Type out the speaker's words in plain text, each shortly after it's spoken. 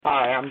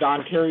Hi, I'm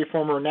Don Carey,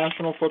 former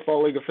National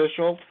Football League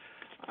official.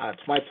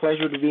 It's my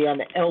pleasure to be on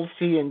the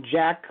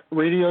LCandjack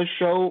radio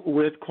show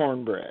with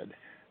Cornbread.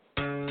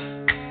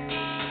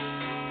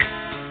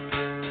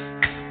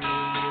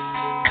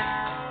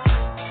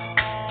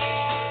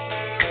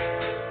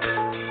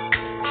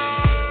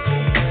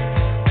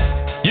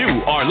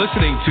 You are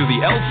listening to the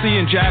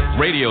LCandjack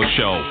radio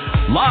show,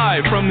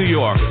 live from New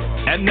York.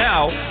 And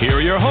now, here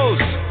are your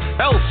hosts,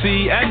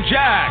 LC and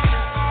Jack.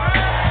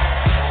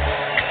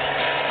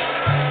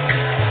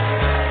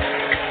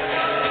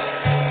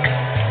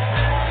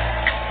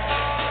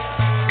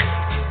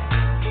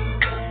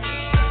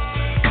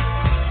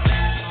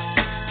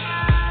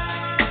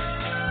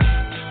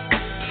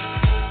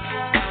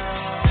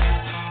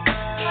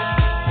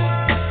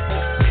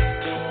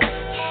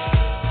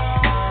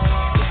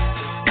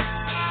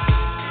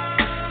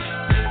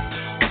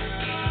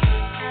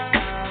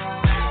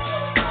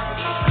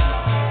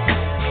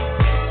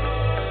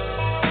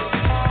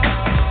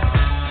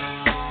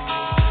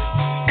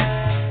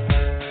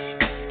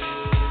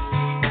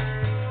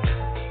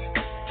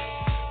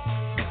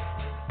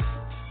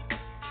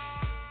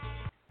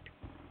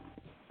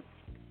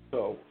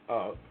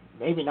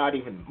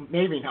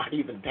 Maybe not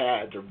even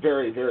pads, or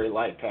very, very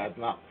light pads,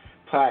 not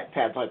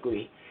pads like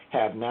we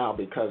have now,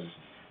 because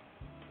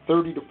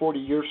 30 to 40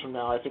 years from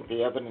now, I think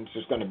the evidence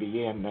is going to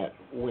be in that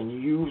when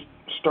you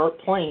start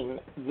playing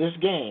this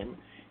game,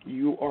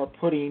 you are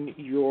putting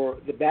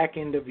the back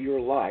end of your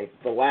life,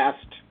 the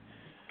last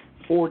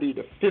 40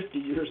 to 50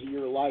 years of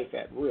your life,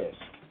 at risk.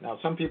 Now,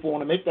 some people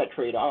want to make that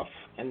trade-off,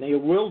 and they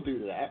will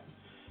do that.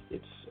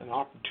 It's an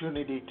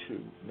opportunity to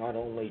not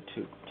only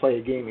to play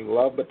a game you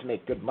love, but to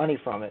make good money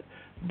from it.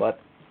 But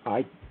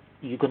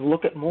you can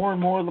look at more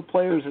and more of the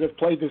players that have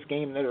played this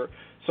game that are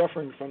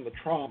suffering from the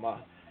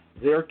trauma.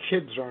 Their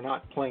kids are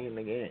not playing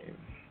the game.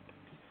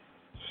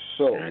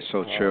 So that's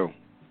so true.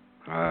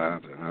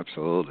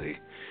 Absolutely.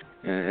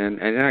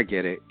 And I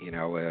get it.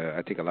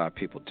 I think a lot of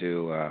people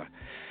do.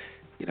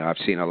 I've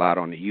seen a lot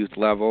on the youth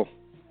level,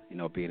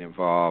 being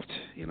involved.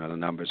 The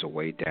numbers are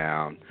way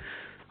down.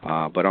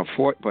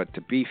 But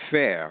to be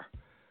fair,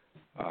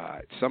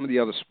 some of the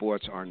other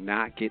sports are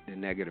not getting the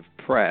negative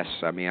press.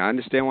 I mean, I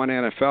understand why the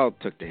NFL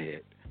took the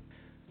hit,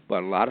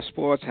 but a lot of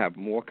sports have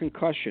more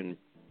concussion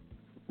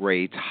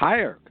rates,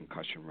 higher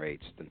concussion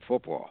rates than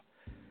football,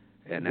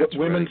 and that's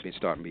really been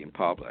starting to be in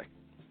public.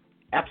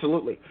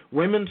 Absolutely.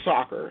 Women's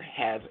soccer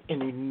has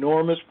an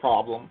enormous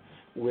problem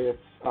with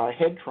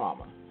head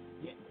trauma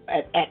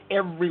at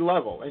every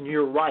level, and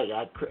you're right.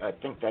 I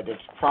think that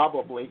it's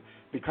probably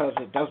because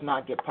it does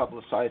not get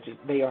publicized.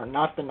 They are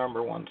not the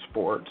number one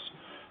sports.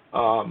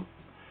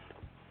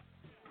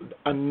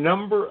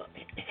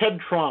 Head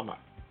trauma,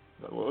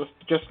 let's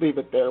just leave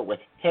it there with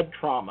head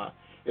trauma,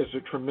 is a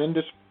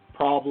tremendous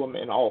problem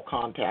in all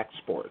contact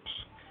sports.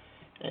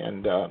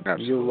 And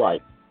you're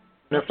right.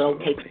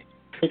 NFL takes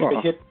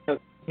the hit as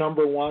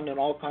number one and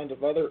all kinds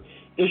of other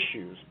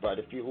issues. But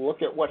if you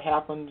look at what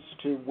happens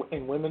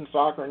in women's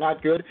soccer,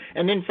 not good.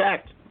 And in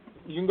fact,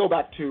 you can go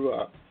back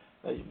to,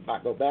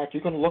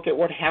 you can look at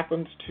what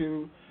happens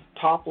to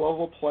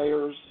top-level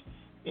players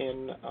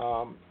in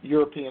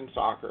European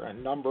soccer. A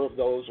number of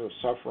those are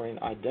suffering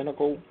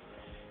identical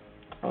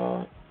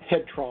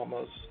head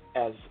traumas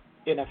as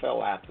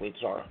NFL athletes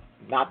are.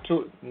 Not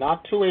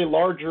to a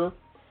larger,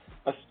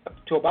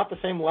 to about the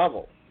same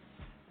level.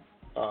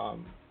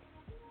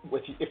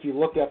 If you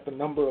look at the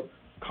number of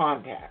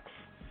contacts,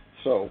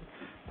 so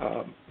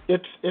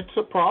it's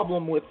a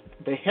problem with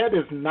the head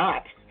is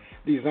not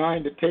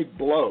designed to take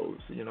blows.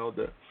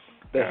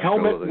 The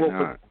helmet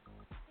will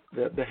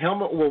the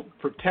helmet will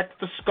protect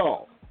the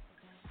skull.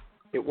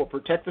 It will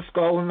protect the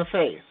skull and the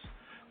face,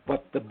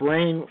 but the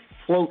brain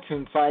floats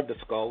inside the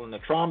skull, and the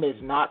trauma is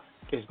not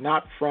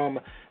from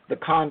the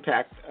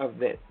contact of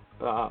the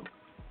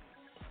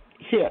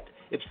hit.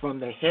 It's from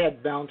the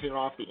head bouncing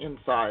off the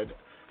inside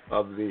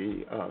of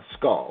the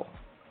skull.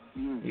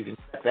 You can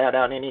check that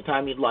out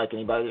anytime you'd like.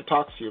 Anybody that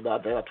talks to you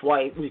about that. That's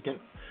why we can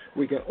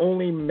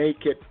only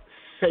make it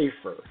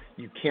safer.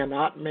 You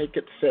cannot make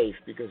it safe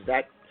because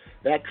that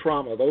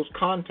trauma, those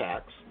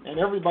contacts, and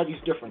everybody's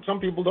different. Some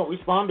people don't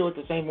respond to it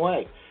the same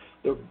way.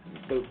 Their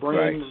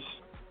brains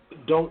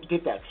don't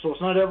get that. So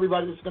it's not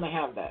everybody that's going to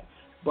have that,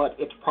 but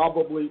it's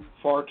probably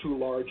far too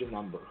large a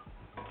number.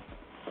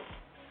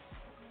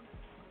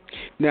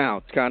 Now,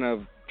 it's kind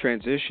of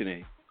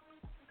transitioning.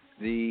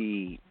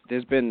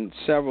 There's been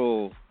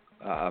several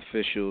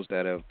officials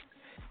that have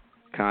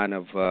kind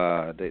of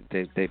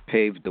they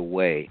paved the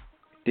way.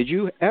 Did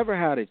you ever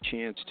had a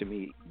chance to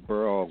meet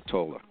Burl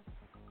Toller?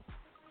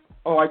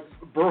 Oh,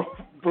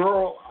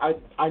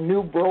 I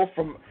knew Burl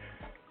from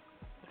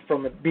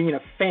being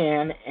a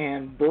fan,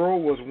 and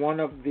Burl was one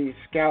of the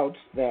scouts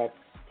that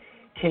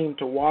came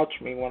to watch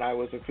me when I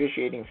was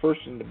officiating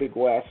first in the Big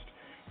West,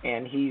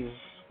 and he's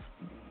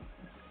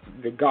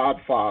the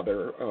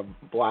godfather of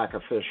black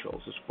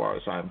officials as far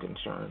as I'm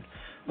concerned.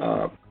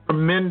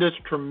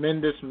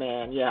 Tremendous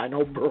man. Yeah, I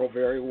know Burl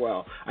very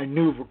well. I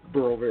knew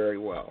Burl very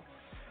well.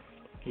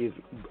 He's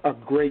a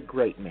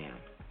great man.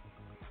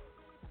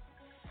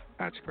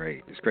 That's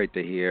great. It's great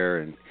to hear,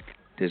 and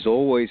there's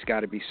always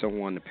got to be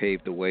someone to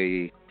pave the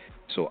way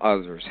so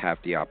others have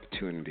the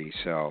opportunity.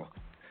 So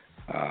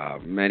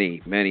many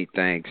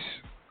thanks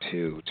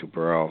to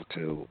Burrell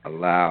to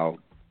allow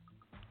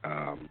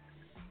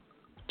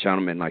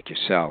gentlemen like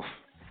yourself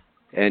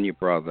and your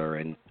brother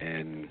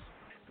and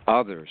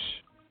others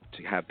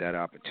to have that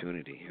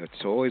opportunity.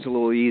 It's always a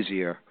little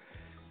easier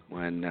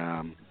when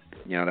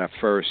that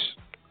first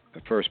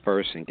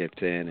person gets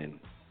in and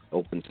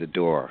opens the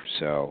door.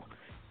 So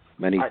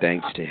many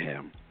thanks to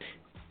him.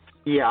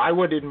 Yeah, I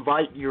would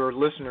invite your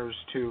listeners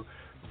to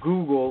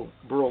Google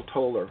Burl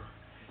Toller.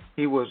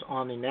 He was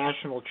on the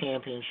national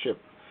championship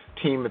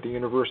team at the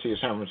University of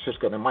San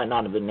Francisco. There might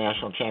not have been a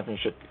national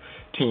championship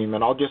team,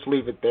 and I'll just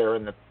leave it there.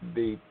 And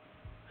the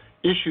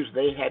issues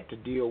they had to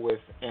deal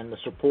with and the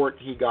support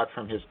he got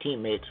from his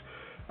teammates,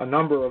 a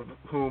number of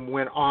whom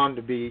went on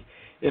to be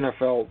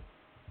NFL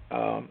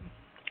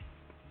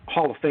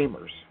Hall of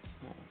Famers.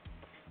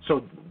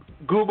 So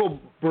Google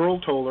Burl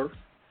Toller,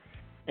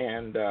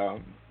 and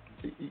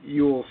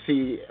you'll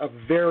see a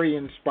very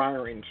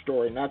inspiring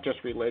story, not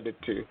just related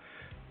to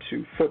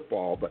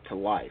football, but to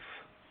life.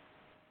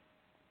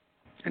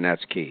 And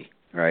that's key,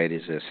 right?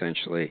 Is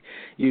essentially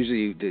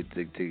usually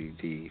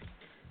the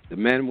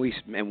men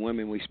and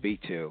women we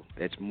speak to.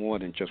 It's more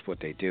than just what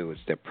they do;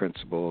 it's their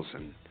principles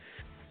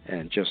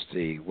and just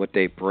what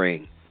they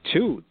bring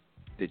to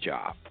the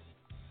job.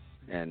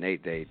 And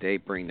they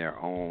bring their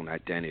own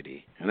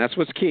identity, and that's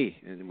what's key.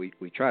 And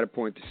we try to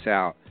point this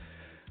out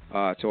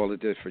to all the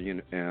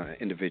different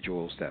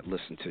individuals that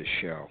listen to the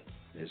show,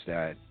 is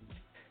that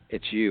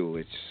it's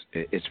you,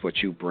 it's what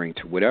you bring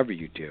to whatever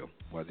you do.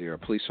 Whether you're a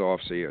police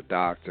officer, you're a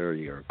doctor,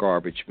 you're a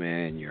garbage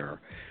man, you're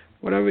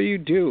whatever you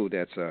do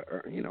that's a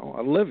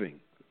living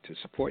to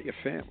support your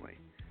family.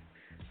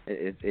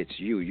 It's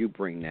you. You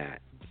bring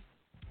that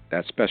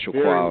special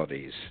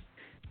qualities.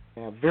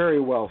 Yeah, very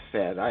well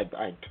said.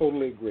 I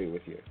totally agree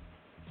with you.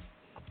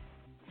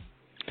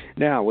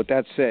 Now, with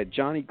that said,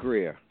 Johnny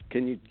Greer,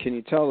 can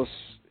you tell us?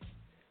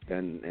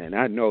 And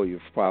I know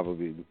you've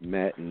probably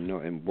met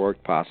and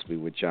worked possibly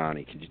with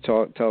Johnny. Could you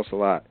tell us a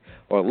lot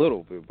or a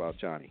little bit about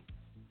Johnny?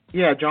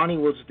 Yeah, Johnny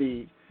was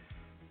the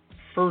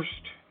first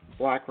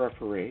black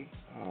referee,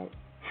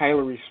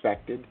 highly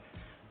respected,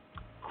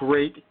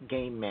 great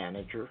game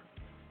manager.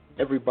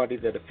 Everybody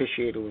that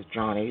officiated with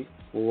Johnny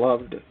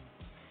loved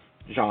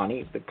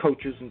Johnny. The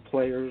coaches and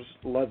players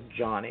loved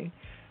Johnny.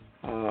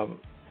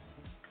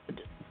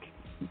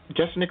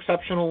 Just an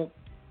exceptional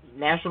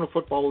National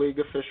Football League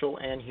official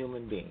and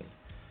human being.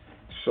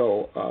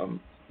 So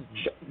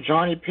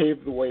Johnny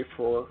paved the way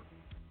for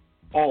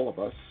all of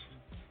us.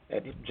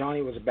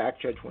 Johnny was a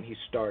back judge when he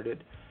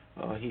started.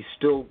 He's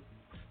still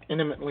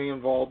intimately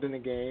involved in the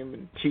game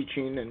and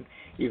teaching and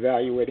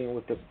evaluating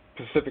with the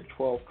Pacific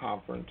 12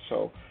 Conference.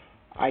 So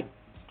I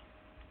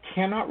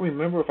cannot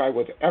remember if I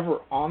was ever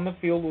on the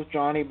field with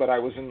Johnny, but I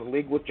was in the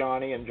league with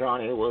Johnny, and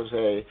Johnny was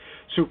a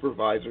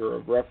supervisor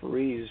of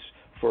referees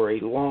for a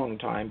long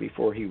time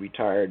before he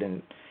retired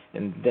and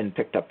then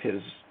picked up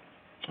his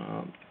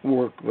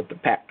work with the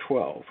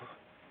Pac-12.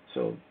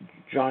 So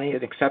Johnny,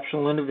 an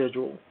exceptional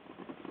individual,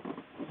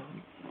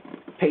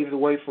 paved the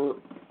way for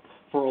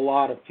a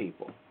lot of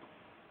people,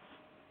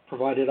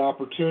 provided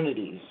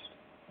opportunities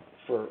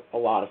for a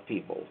lot of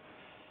people,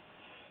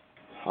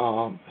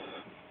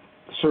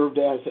 served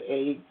as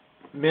a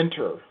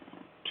mentor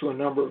to a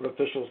number of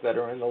officials that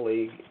are in the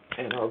league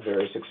and are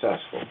very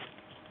successful.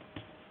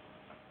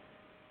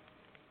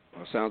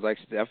 Well, sounds like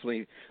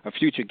definitely a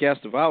future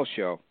guest of our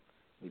show.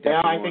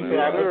 Yeah, I think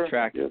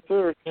that. Yes,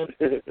 sir.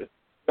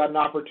 Got an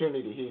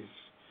opportunity.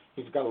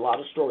 He's got a lot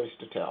of stories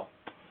to tell.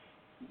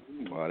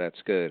 Well,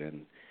 that's good,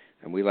 and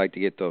we like to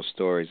get those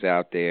stories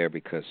out there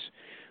because,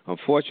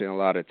 unfortunately, a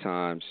lot of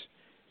times,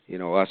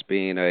 us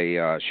being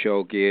a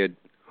show geared,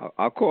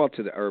 I'll call it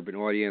to the urban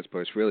audience, but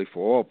it's really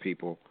for all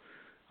people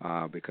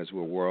because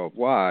we're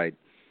worldwide,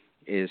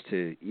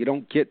 you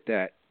don't get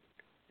that,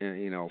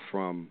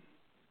 from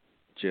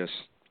just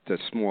the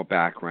small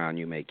background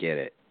you may get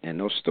it. And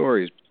those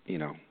stories,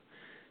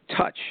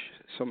 touch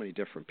so many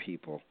different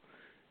people.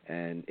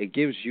 And it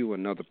gives you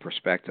another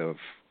perspective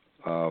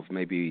of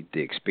maybe the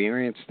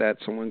experience that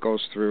someone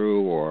goes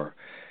through or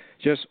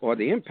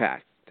the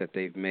impact that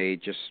they've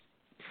made just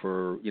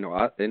for,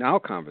 in our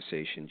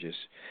conversation, just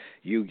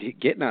you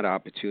getting that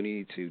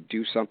opportunity to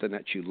do something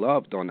that you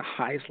loved on the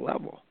highest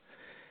level,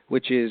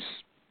 which is,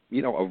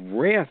 a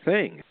rare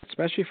thing,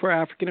 especially for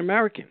African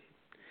American.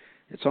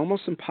 It's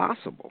almost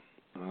impossible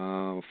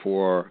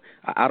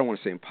I don't want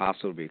to say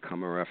impossible to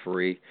become a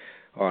referee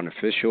or an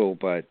official,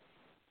 but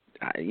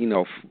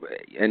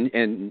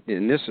and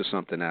this is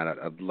something that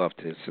I'd love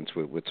to, since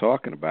we're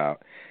talking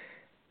about,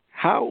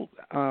 how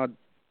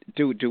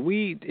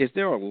is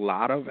there a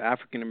lot of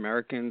African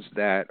Americans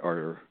that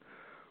are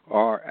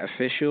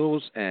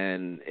officials,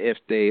 and if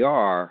they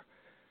are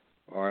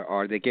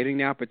they getting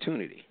the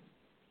opportunity?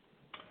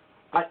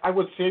 I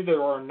would say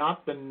there are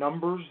not the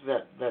numbers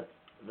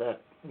that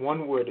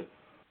one would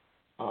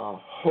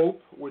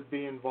hope would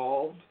be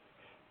involved,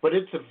 but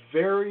it's a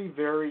very,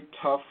 very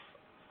tough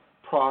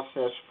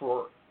process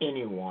for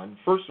anyone.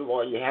 First of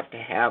all, you have to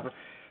have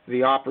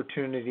the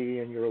opportunity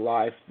in your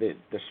life, the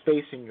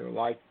space in your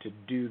life to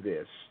do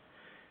this.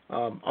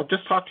 I'll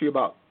just talk to you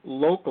about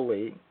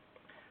locally.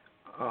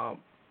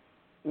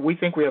 We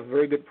think we have a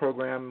very good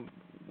program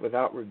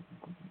without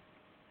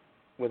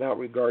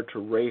regard to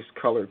race,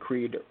 color,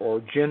 creed,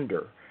 or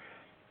gender.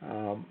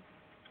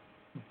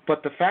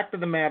 But the fact of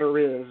the matter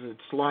is,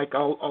 it's like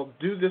I'll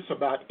do this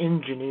about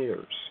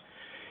engineers.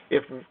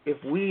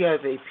 If we as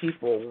a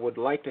people would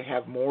like to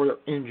have more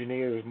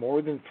engineers,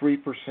 more than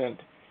 3%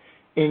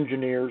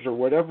 engineers, or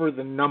whatever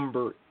the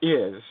number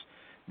is,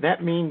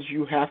 that means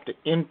you have to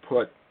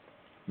input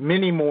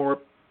many more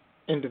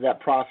into that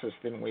process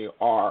than we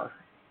are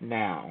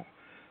now.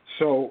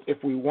 So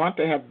if we want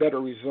to have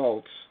better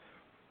results,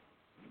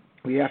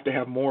 we have to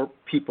have more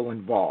people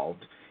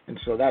involved. And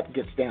so that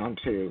gets down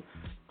to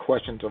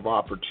questions of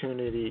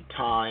opportunity,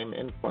 time,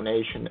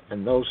 inclination,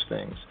 and those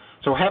things.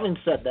 So having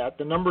said that,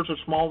 the numbers are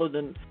smaller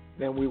than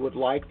we would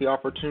like. The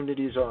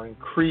opportunities are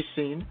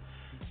increasing.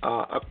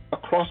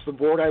 Across the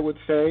board, I would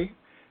say,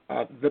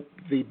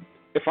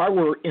 if I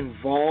were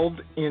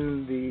involved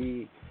in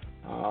the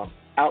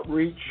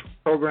outreach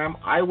program,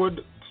 I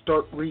would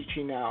start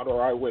reaching out,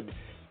 or I would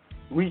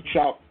reach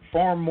out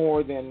far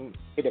more than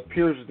it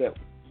appears that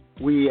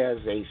we as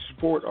a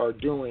sport are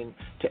doing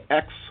to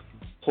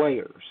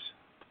ex-players.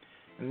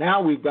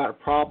 Now we've got a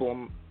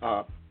problem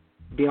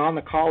beyond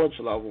the college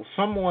level.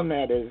 Someone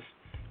that has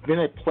been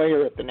a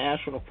player at the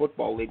National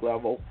Football League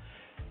level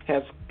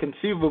has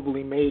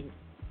conceivably made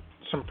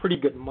some pretty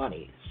good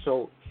money.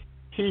 So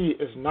he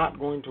is not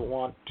going to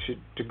want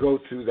to go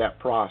through that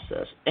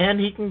process. And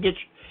he can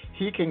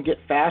get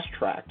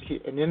fast-tracked.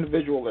 An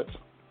individual that's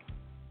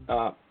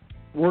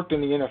worked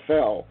in the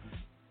NFL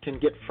can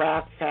get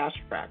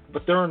fast-tracked.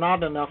 But there are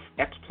not enough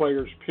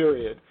ex-players,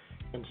 period,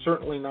 and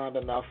certainly not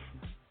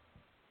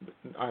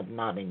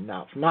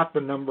the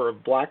number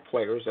of black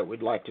players that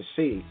we'd like to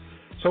see.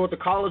 So at the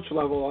college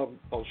level,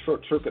 I'll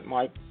short-circuit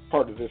my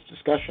part of this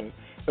discussion,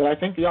 but I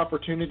think the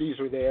opportunities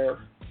are there,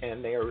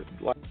 and they are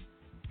like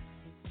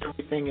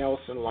everything else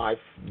in life.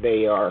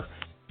 They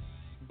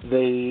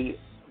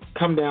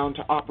come down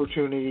to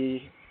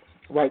opportunity,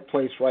 right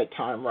place, right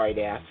time, right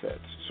assets.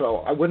 So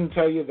I wouldn't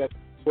tell you that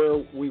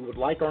where we would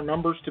like our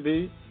numbers to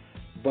be,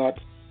 but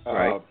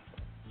right.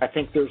 I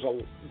think there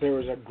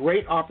is a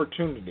great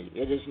opportunity.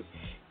 It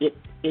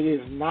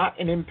is not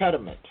an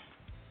impediment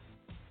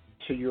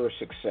to your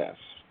success.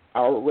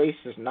 Our race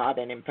is not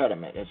an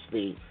impediment. It's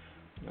the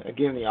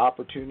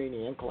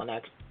opportunity,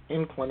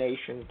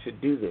 inclination to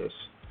do this.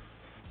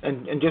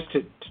 And just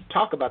to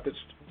talk about this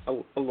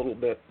a little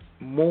bit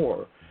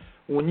more,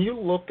 when you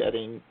look at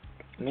a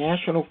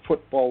National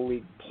Football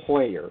League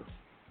player,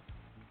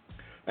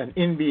 an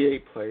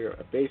NBA player,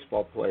 a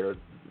baseball player,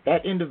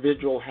 that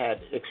individual had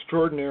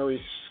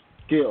extraordinary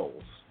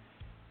skills,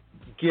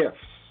 gifts.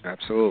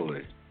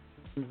 Absolutely.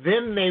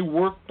 Then they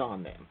worked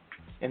on them.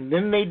 And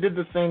then they did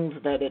the things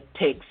that it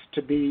takes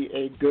to be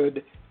a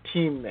good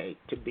teammate,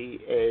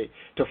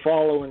 to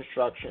follow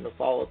instruction, to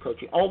follow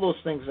coaching, all those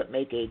things that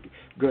make a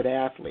good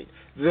athlete.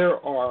 The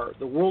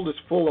world is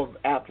full of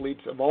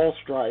athletes of all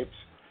stripes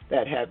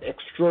that have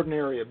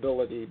extraordinary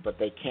ability, but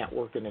they can't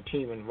work in a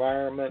team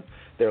environment.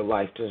 Their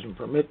life doesn't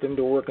permit them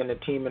to work in a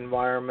team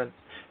environment.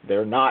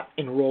 They're not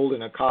enrolled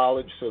in a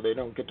college, so they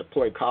don't get to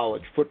play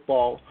college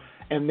football.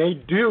 And they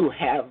do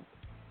have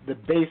the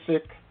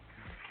basic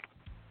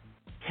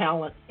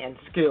talent and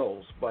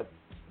skills, but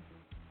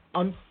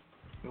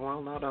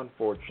not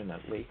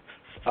unfortunately,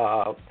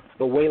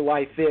 the way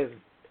life is,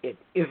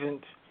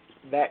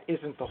 that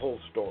isn't the whole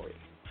story.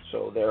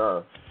 So there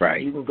are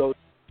right. You can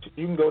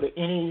go to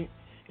any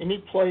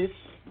place.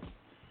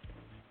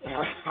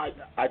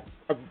 I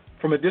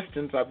from a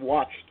distance, I've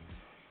watched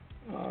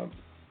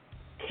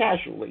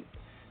casually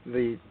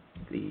the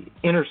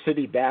inner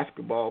city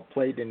basketball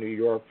played in New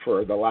York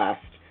for the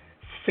last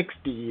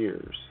 60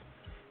 years.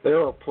 There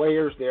are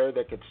players there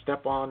that could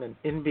step on an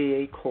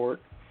NBA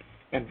court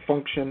and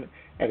function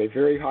at a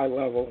very high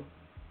level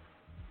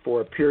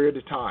for a period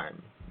of time.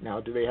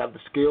 Now, do they have the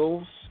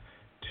skills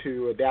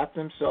to adapt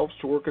themselves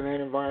to work in that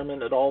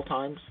environment at all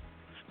times?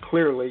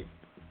 Clearly,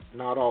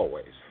 not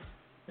always.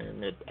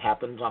 And it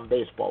happens on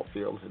baseball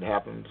fields. It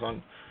happens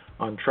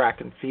on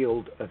track and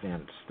field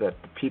events,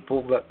 that the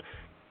people that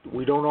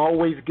we don't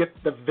always get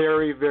the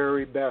very,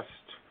 very best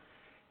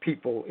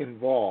people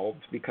involved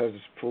because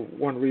for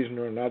one reason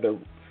or another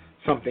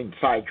something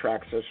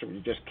sidetracks us, or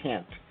we just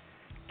can't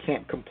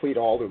complete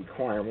all the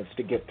requirements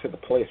to get to the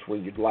place where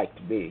you'd like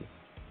to be.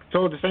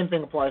 So the same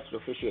thing applies to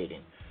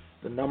officiating.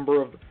 The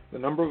number of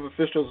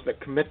officials that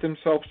commit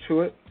themselves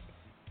to it,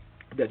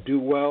 that do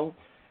well,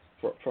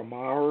 from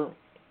our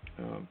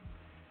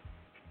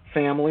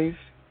families,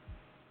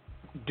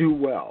 do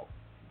well.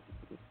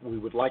 We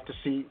would like to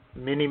see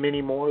many,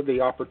 many more.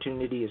 The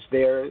opportunity is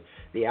there.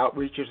 The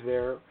outreach is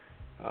there.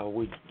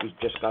 We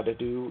just got to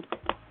do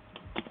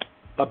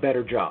a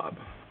better job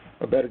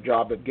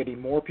of getting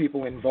more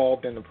people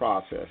involved in the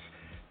process.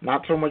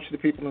 Not so much the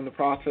people in the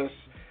process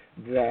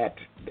that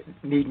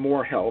need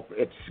more help.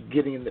 It's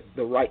getting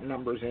the right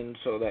numbers in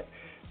so that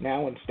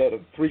now instead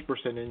of 3%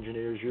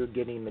 engineers, you're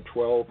getting the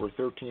 12 or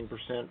 13%,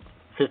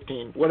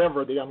 15,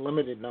 whatever the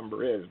unlimited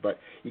number is. But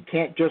you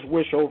can't just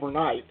wish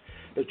overnight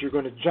that you're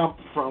going to jump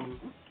from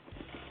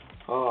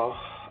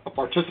a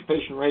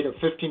participation rate of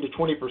 15 to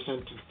 20%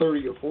 to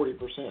 30 or 40%.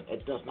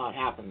 It does not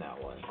happen that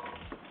way.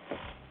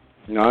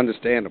 No,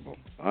 understandable.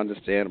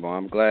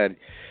 I'm glad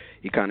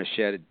you kind of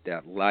shed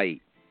that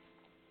light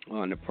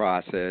on the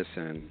process,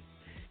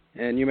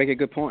 and you make a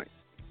good point.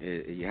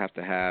 You have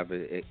to have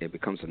it. It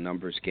becomes a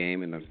numbers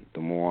game, and the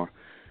more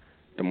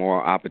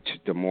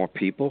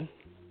people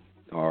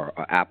or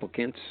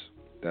applicants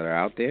that are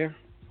out there,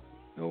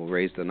 it will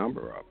raise the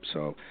number up.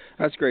 So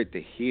that's great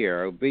to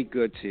hear. It would be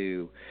good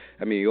to,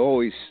 I mean, you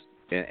always,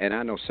 and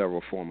I know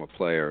several former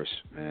players,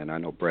 and I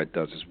know Brett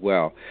does as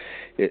well,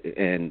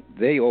 and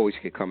they always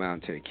could come out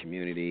into the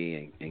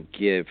community and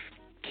give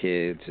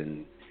kids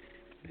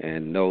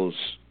and those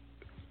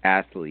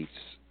athletes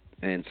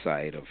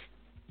insight of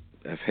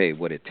hey,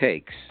 what it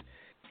takes.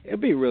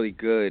 It'd be really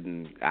good,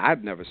 and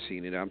I've never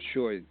seen it. I'm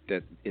sure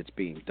that it's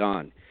being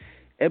done.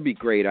 It'd be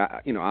great.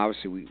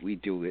 Obviously we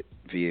do it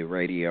via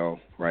radio,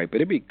 right? But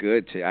it'd be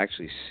good to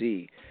actually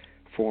see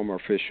former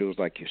officials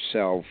like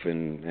yourself,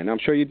 and I'm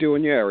sure you do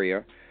in your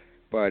area,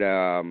 but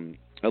a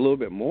little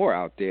bit more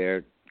out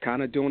there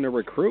kind of doing the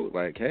recruit,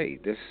 like, hey,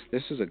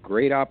 this is a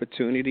great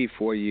opportunity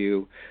for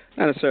you,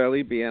 not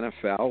necessarily be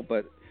NFL,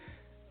 but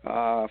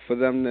for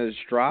them to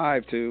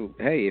strive to,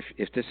 hey,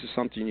 if this is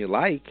something you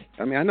like.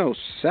 I mean, I know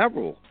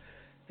several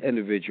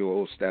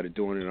individuals that are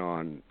doing it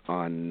on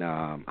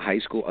high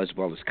school as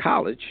well as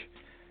college,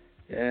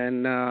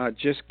 and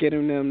just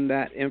getting them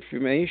that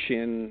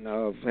information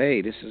of,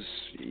 hey,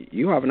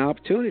 you have an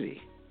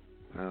opportunity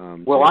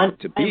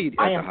to be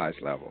at the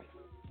highest level.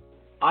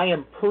 I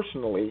am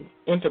personally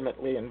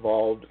intimately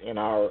involved in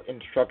our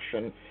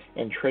instruction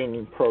and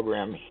training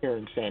program here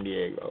in San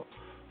Diego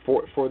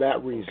for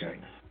that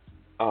reason.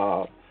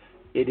 Okay.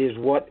 It is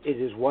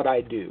what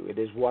I do. It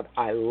is what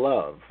I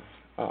love.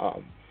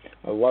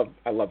 I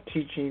love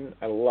teaching.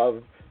 I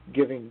love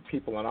giving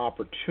people an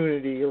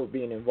opportunity or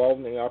being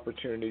involved in the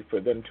opportunity for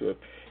them to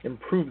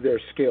improve their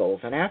skills.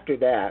 And after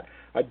that,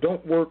 I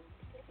don't work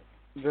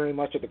very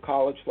much at the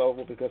college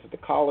level, because at the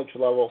college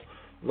level,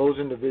 those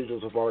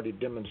individuals have already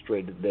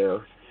demonstrated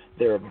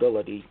their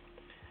ability.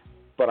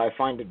 But I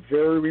find it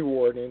very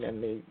rewarding,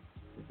 and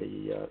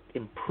the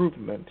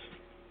improvement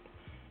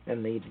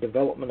and the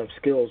development of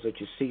skills that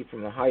you see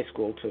from the high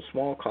school to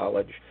small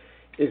college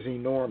is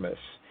enormous.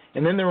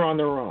 And then they're on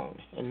their own,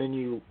 and then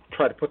you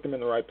try to put them in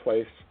the right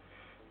place,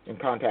 in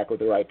contact with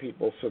the right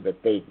people, so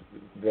that they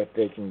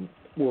can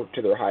work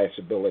to their highest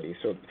ability.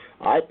 So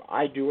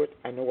I do it.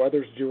 I know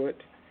others do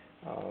it.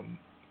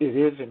 It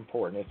is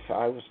important.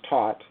 I was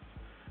taught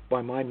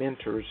by my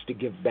mentors to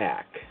give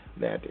back.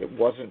 That it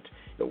wasn't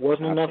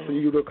enough for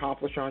you to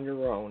accomplish on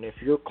your own. If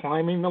you're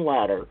climbing the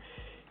ladder,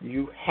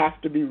 you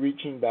have to be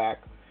reaching back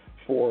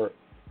for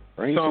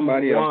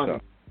somebody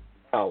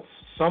else.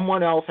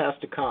 Someone else has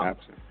to come.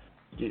 Absolutely.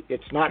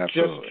 It's not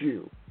just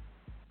you.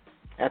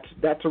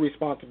 That's a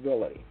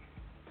responsibility.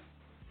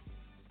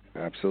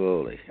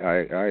 Absolutely,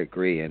 I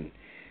agree, and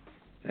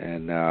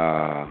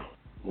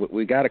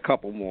we got a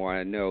couple more.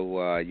 I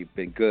know you've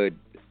been good.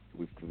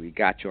 We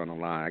got you on the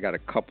line. I got a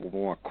couple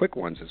more quick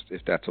ones,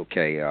 if that's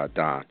okay,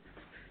 Don.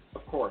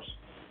 Of course.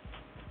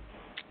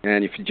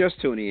 And if you're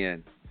just tuning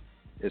in,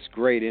 this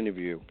great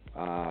interview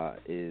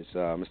is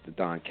Mr.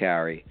 Don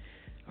Carey,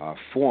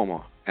 former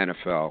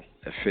NFL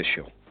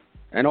official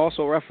and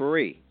also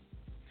referee.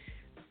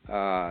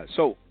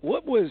 So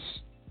what was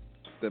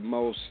the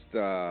most,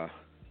 I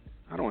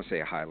don't want to say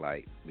a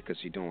highlight because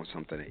you're doing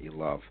something that you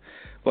love,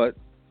 but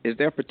is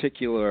there a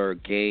particular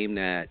game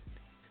that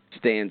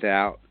stands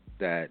out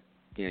that,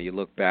 you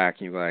look back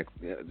and you're like,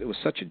 it was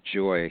such a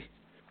joy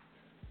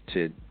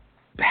to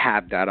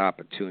have that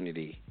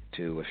opportunity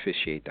to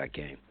officiate that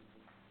game?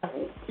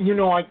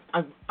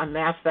 I'm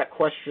asked that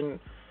question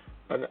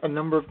a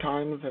number of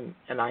times,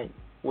 and I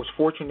was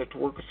fortunate to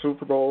work a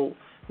Super Bowl.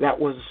 That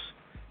was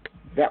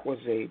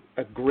a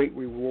great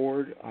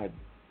reward,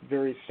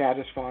 very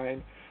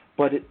satisfying.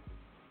 But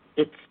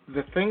it's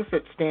the things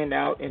that stand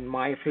out in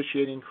my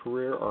officiating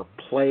career are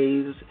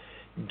plays,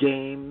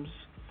 games,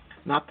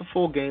 not the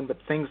full game, but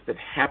things that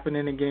happen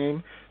in a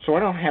game. So I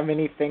don't have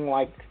anything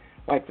like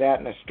that,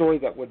 and a story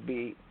that would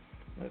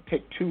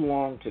take too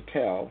long to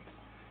tell.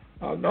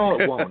 No,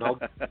 it won't. I'll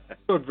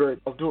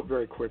do it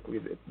very quickly.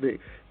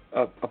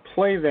 A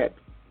play that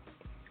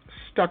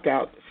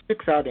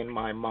sticks out in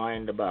my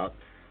mind about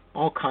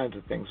all kinds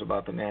of things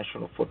about the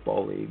National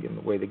Football League and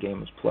the way the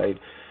game is played.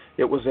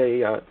 It was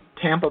a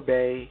Tampa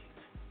Bay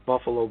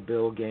Buffalo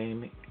Bill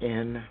game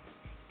in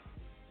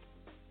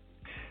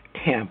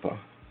Tampa,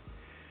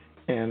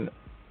 and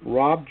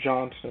Rob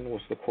Johnson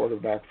was the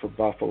quarterback for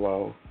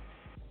Buffalo,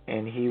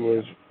 and he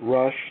was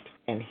rushed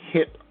and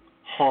hit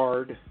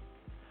hard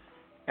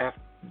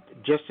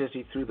just as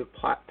he threw the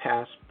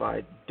pass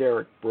by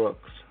Derek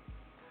Brooks.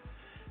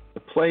 The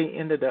play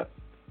ended up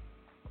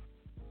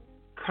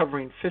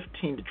covering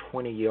 15 to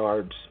 20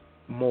 yards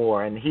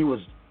more, and he was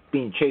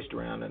being chased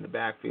around in the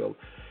backfield.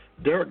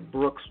 Derek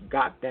Brooks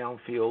got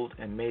downfield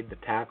and made the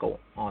tackle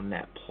on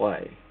that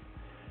play.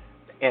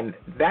 And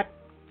that,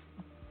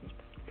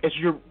 as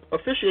you're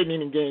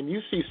officiating a game, you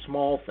see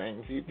small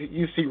things.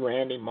 You see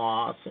Randy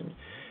Moss and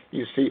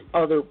you see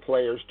other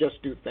players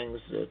just do things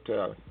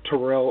that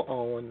Terrell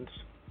Owens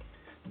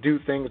do,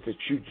 things that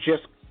you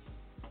just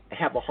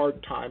have a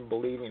hard time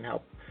believing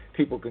how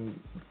people can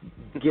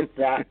get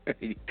that.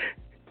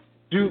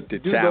 do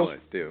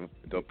talent,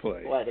 don't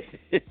play.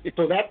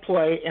 So that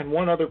play and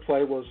one other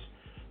play was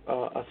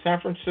a San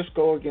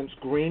Francisco against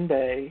Green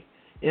Bay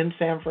in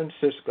San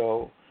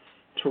Francisco.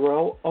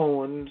 Terrell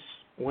Owens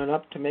went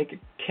up to make a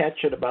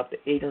catch at about the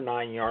 8 or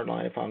 9 yard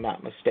line, if I'm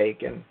not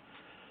mistaken.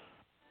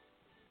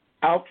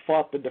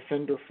 Outfought the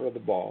defender for the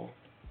ball,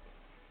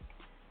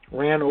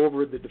 ran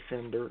over the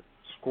defender,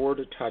 scored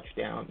a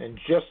touchdown, and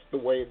just the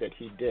way that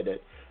he did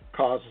it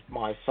caused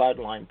my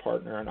sideline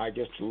partner and I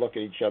just to look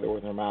at each other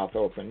with our mouth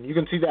open. You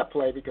can see that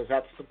play because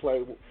that's the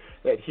play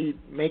that he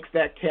makes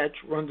that catch,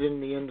 runs in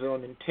the end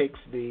zone, and takes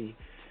the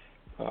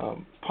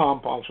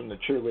pom-poms from the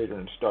cheerleader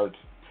and starts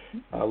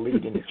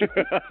leading the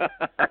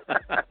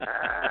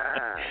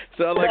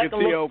Sounds like a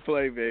T.O.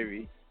 play,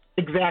 baby.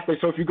 Exactly.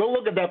 So if you go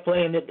look at that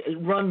play, and it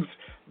runs,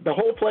 the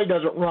whole play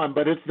doesn't run,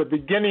 but it's the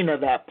beginning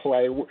of that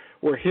play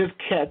where his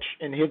catch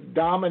and his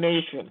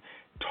domination,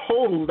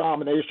 total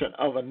domination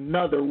of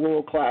another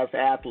world-class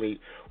athlete,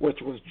 which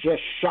was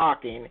just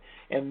shocking,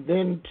 and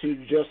then to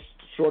just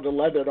sort of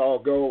let it all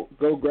go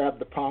grab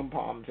the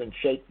pom-poms and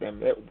shake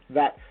them.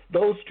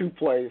 Those two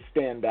plays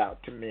stand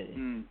out to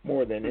me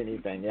more than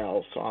anything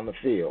else on the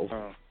field.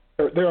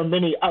 There are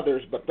many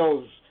others, but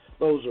those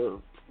are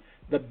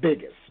the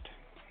biggest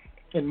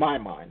in my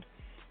mind.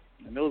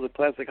 And those are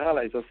classic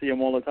highlights. I see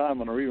them all the time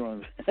on the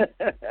reruns.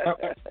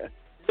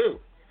 Too.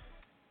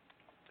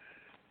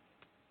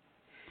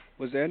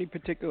 Was there any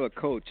particular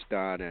coach,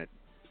 Don,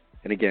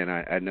 and again,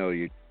 I know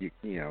you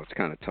know, it's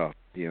kind of tough,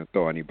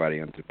 throw anybody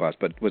under the bus,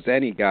 but was there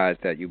any guys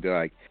that you'd be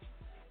like,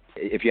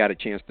 if you had a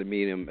chance to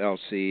meet him,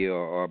 LC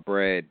or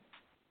Brad,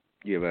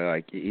 you'd be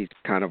like, he's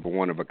kind of a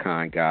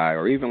one-of-a-kind guy,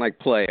 or even like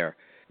player,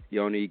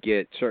 you only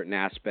get certain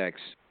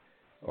aspects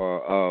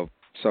of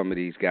some of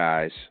these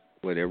guys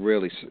where they're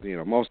really,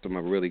 most of them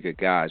are really good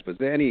guys, but is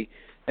there any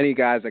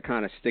guys that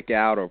kind of stick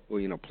out, or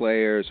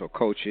players or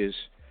coaches?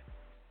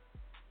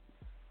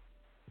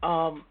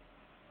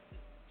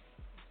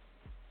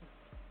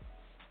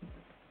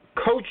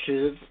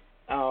 Coaches,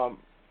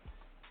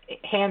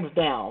 hands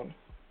down.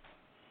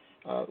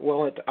 I'm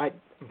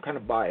kind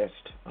of biased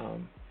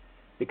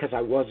because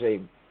I was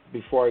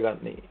before I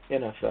got in the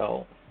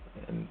NFL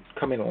and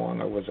coming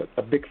along, I was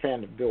a big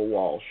fan of Bill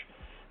Walsh.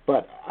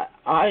 But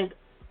I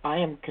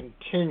am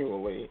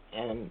continually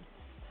and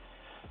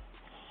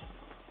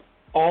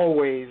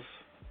always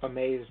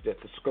amazed at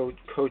the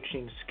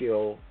coaching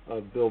skill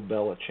of Bill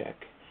Belichick.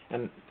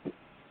 And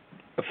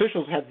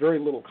officials had very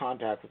little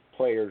contact with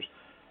players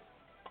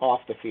off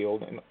the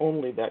field and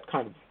only that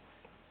kind of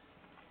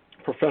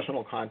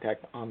professional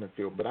contact on the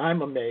field. But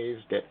I'm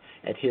amazed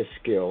at his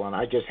skill, and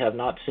I just have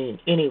not seen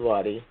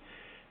anybody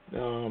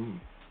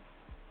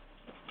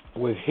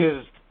with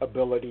his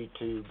ability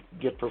to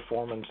get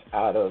performance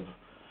out of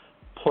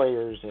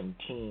players and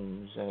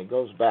teams. And it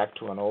goes back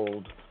to an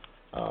old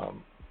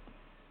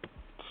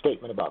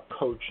statement about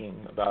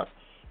coaching, about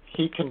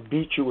he can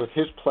beat you with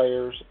his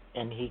players,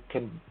 and he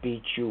could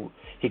beat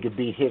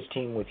his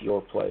team with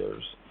your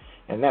players.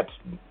 And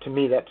to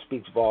me, that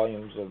speaks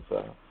volumes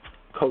of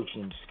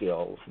coaching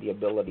skills, the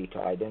ability to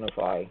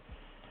identify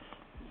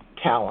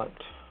talent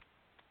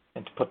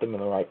and to put them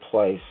in the right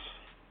place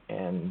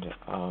and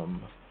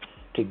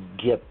to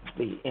get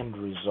the end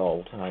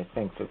result. And I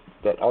think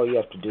that all you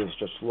have to do is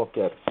just look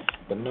at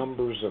the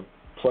numbers of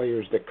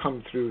players that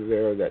come through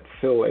there that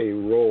fill a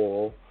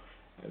role,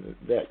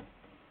 that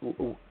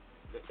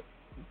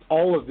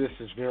all of this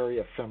is very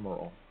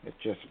ephemeral. It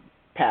just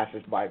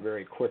passes by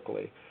very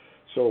quickly.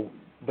 So,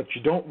 but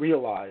you don't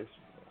realize,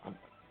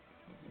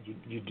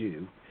 you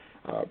do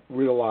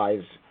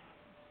realize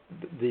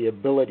the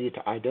ability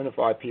to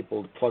identify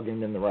people, to plug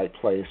them in the right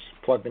place,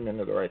 plug them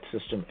into the right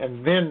system,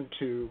 and then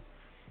to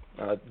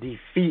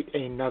defeat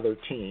another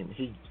team.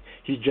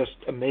 He just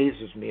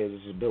amazes me at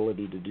his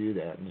ability to do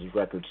that, and his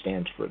record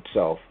stands for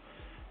itself.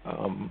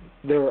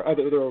 There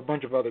are a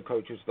bunch of other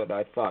coaches that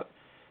I thought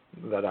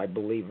that I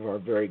believe are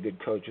very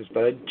good coaches,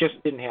 but I just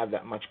didn't have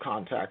that much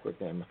contact with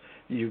them.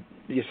 You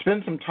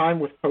spend some time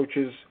with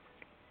coaches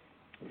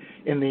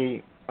in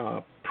the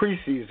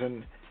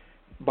preseason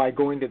by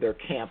going to their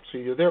camp, so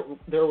you're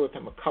there with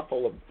them a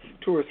couple of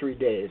 2 or 3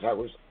 days. I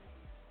was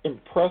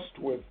impressed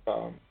with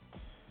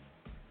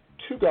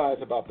two guys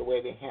about the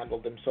way they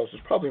handled themselves.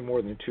 There's probably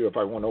more than two if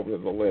I went over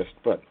the list,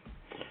 but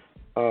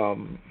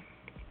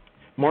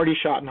Marty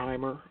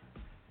Schottenheimer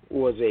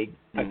was a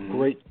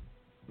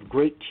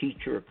great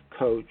teacher,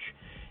 coach,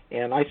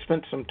 and I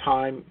spent some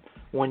time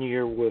one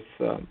year with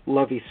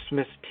Lovie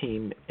Smith's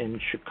team in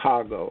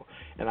Chicago,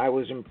 and I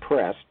was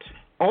impressed.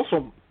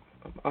 Also,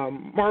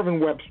 Marvin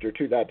Webster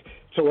too. That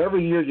so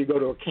every year you go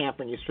to a camp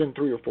and you spend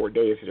 3 or 4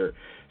 days there.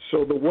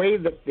 So the way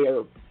that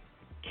their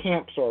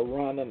camps are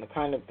run and the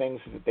kind of things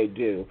that they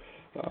do,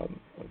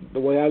 the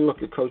way I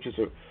look at coaches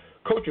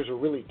are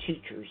really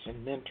teachers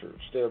and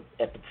mentors. They're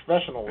at the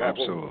professional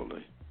level.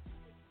 Absolutely.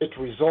 It's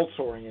results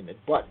oriented,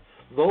 but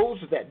those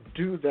that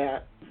do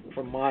that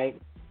from my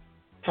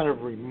kind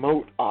of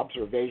remote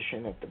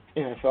observation at the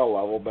NFL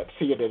level, but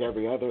see it at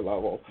every other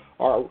level,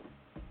 are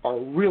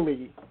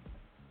really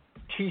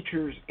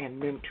teachers and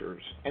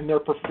mentors, and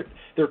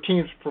their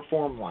teams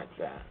perform like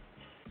that.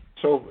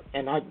 So,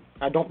 and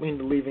I don't mean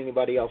to leave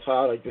anybody else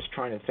out. I'm just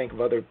trying to think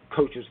of other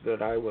coaches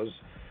that I was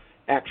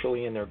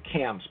actually in their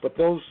camps. But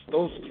those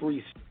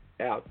three stick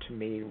out to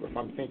me if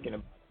I'm thinking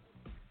of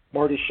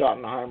Marty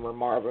Schottenheimer,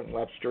 Marvin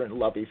Webster, and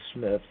Lovie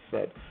Smith.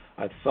 That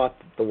I thought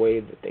that the way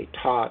that they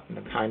taught and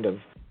the kind of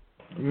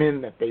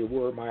men that they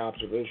were, my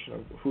observation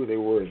of who they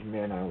were as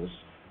men, I was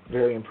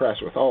very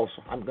impressed with.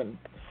 Also, I'm going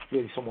to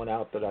leave someone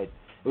out that it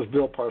was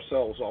Bill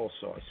Parcells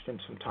also. I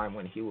spent some time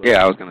when he was...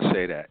 Yeah, I was going to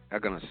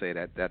say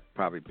that. That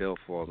probably Bill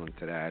falls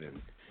into that,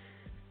 and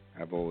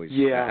I've always...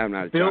 Yeah, I'm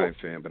not a Giant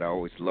fan, but I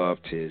always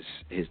loved his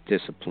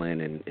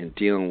discipline and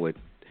dealing with...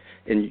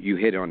 And you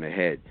hit it on the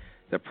head.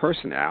 The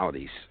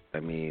personalities, I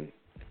mean,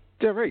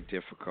 they're very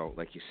difficult,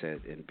 like you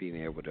said, in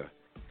being able to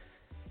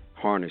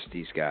harness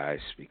these guys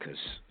because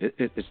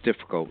it's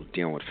difficult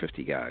dealing with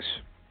 50 guys.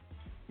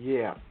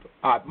 Yeah.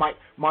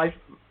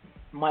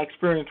 My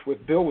experience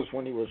with Bill was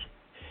when he was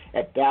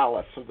at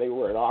Dallas, so they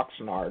were at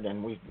Oxnard,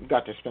 and we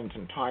got to spend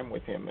some time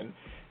with him, and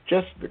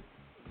just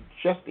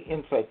the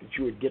insight that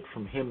you would get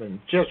from him, and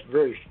just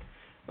very,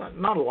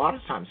 not a lot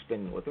of time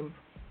spending with him,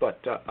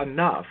 but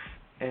enough,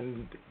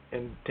 and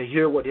to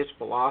hear what his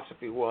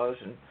philosophy was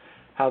and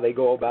how they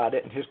go about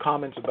it, and his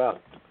comments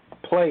about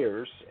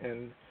players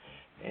and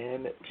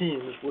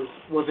teams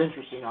was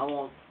interesting. I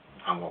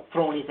won't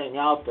throw anything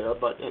out there,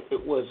 but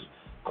it was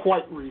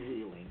quite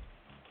revealing.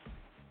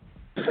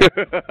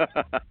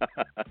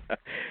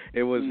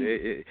 It was,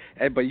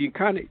 but you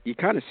kind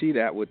of see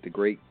that with the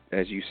great,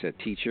 as you said,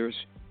 teachers,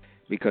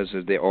 because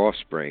of their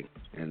offspring.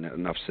 And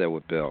enough said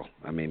with Bill.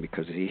 I mean,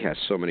 because he has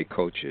so many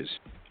coaches.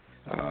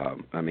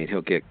 I mean,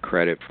 he'll get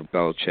credit for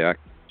Belichick,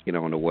 in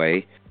a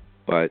way,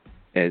 but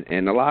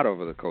and a lot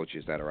of other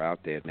coaches that are out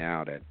there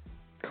now that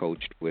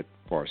coached with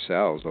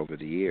Parcells over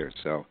the years.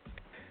 So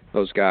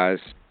those guys,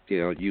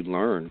 you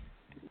learn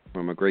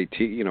from a great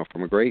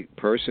from a great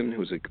person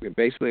who's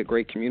basically a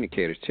great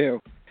communicator too.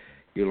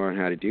 You learn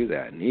how to do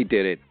that, and he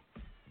did it.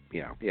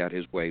 He had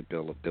his way,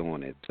 Bill, of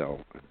doing it. So,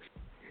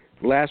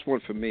 last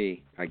one for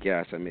me, I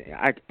guess.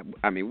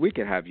 I mean, we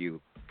could have you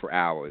for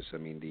hours. I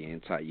mean, the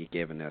insight you've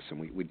given us, and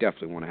we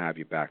definitely want to have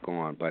you back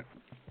on. But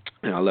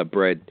I'll let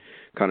Brad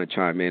kind of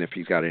chime in if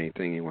he's got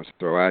anything he wants to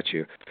throw at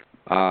you.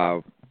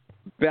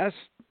 Best,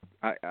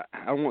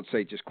 I won't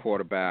say just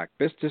quarterback.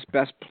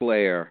 Best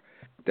player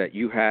that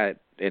you had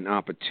an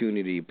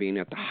opportunity being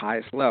at the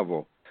highest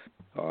level.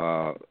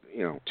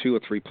 2 or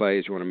 3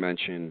 players you want to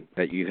mention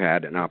that you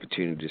had an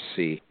opportunity to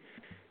see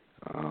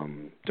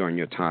during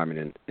your time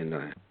in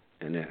the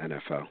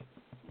NFL.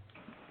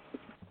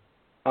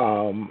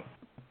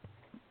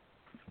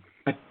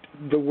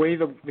 The way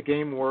the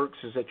game works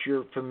is that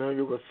you're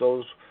familiar with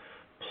those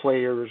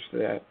players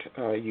that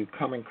you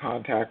come in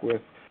contact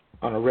with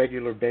on a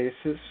regular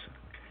basis,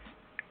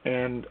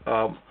 and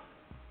a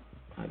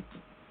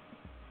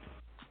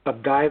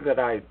guy that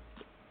I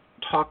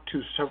talked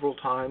to several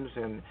times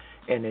and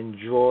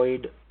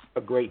enjoyed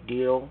a great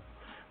deal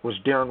was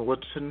Darren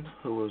Woodson,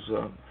 who was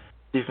a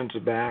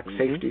defensive back,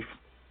 safety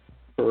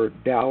for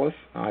Dallas.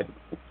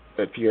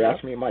 If you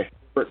ask me my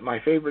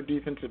favorite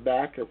defensive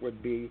back, it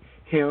would be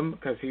him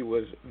because he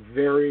was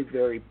very,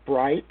 very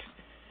bright.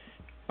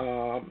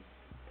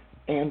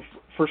 And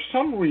for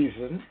some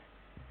reason,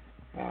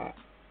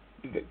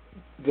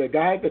 the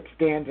guy that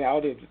stands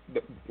out is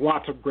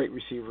lots of great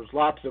receivers,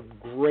 lots of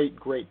great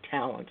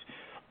talent.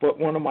 But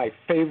one of my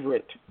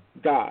favorite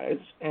guys,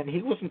 and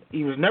he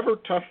was never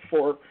tough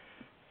for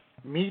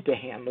me to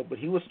handle, but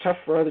he was tough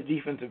for other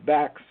defensive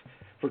backs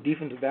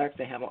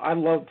to handle. I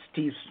loved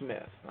Steve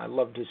Smith. I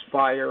loved his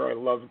fire. I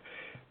loved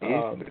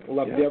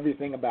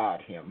everything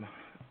about him.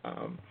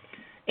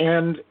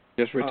 And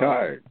just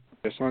retired.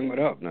 Just hung it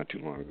up not too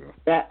long ago.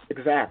 That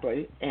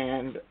exactly.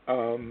 And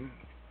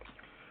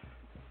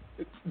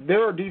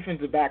there are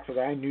defensive backs that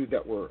I knew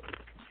that were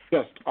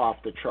just off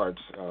the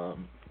charts.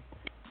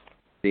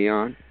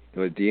 Dion. It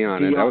was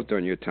Dion, and that was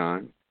during your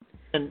time.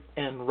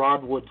 And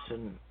Rod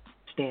Woodson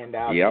stand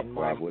out. Yep,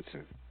 Rod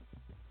Woodson.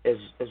 As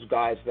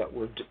guys that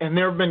were, and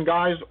there have been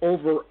guys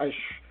over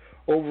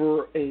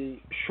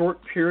a short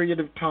period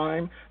of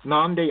time.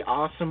 Nnamdi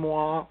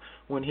Asomugha,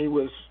 when he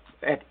was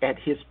at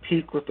his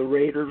peak with the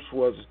Raiders,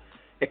 was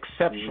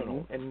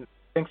exceptional. Mm-hmm. And I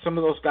think some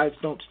of those guys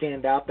don't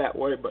stand out that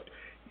way, but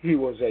he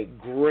was a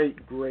great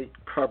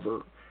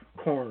cover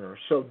corner.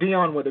 So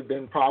Dion would have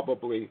been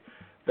probably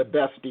the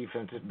best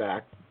defensive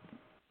back,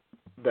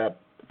 that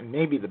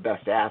maybe the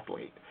best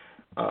athlete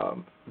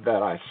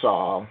that I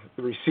saw.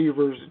 The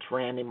receivers, it's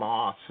Randy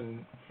Moss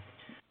and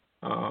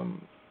Now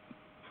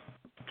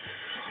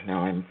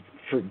I'm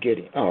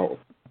forgetting. Oh,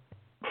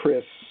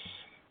 Chris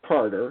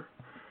Carter.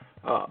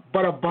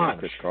 But a bunch.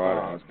 Chris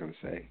Carter, I was going to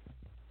say.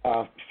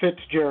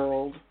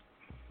 Fitzgerald.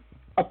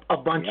 A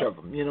bunch of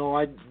them. You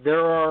know,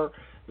 there are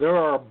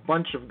a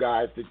bunch of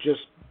guys that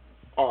just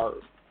are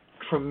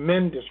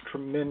tremendous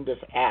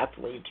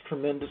athletes,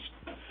 tremendous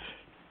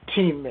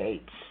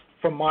teammates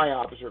from my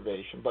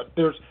observation. But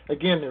there's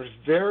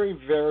very,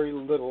 very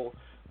little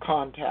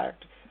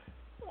contact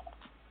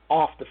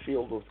off the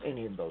field with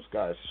any of those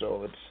guys.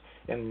 So it's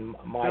in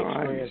my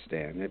experience. I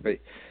understand,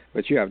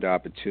 but you have the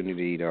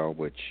opportunity, though,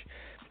 which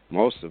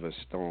most of us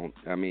don't.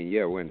 I mean,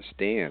 yeah, we're in the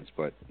stands,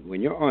 but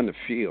when you're on the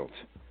field,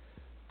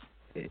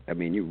 I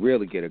mean, you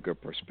really get a good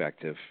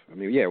perspective. I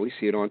mean, yeah, we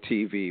see it on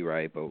TV,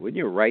 right? But when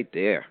you're right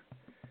there,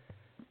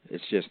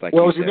 it's just like,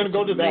 well, you if you're said,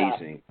 going to go to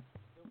amazing.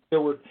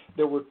 That,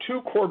 there were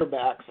two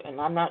quarterbacks, and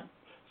I'm not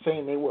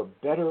saying they were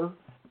better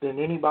than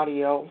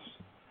anybody else,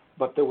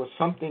 but there was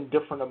something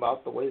different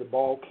about the way the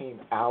ball came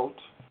out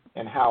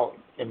and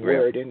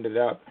where it ended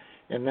up,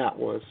 and that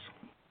was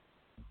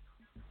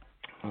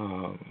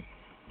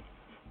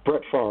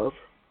Brett Favre.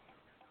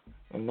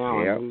 And now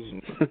I'm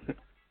losing.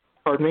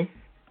 Pardon me?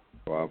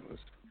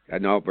 I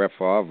know Brett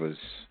Favre was,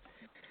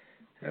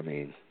 I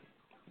mean,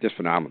 just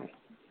phenomenal.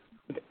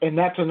 And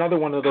that's another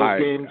one of those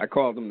games. I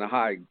called him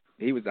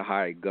he was the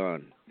high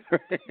gun.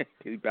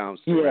 He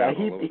bounced around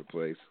all over the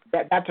place.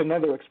 That's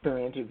another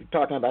experience. If you're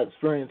talking about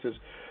experiences,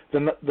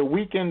 the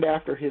weekend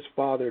after his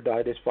father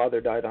died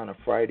on a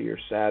Friday or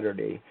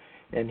Saturday,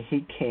 and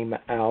he came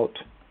out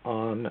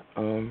on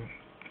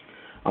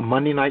a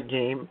Monday night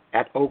game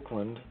at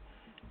Oakland,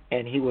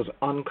 and he was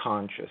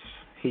unconscious.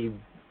 It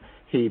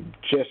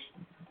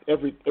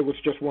was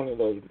just one of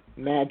those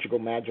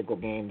magical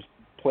games.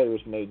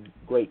 Players made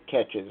great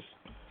catches.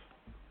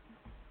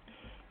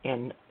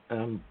 And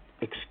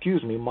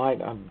excuse me,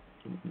 I'm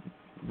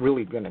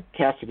really going to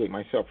castigate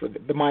myself for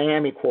the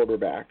Miami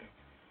quarterback,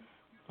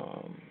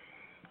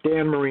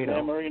 Dan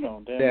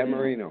Marino. Dan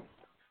Marino.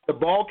 The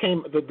ball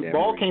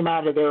came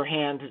out of their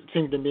hands. It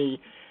seemed to me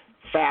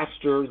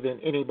faster than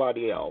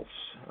anybody else.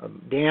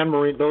 Dan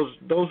Marino.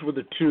 Those were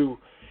the two.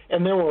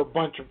 And there were a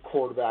bunch of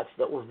quarterbacks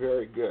that were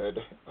very good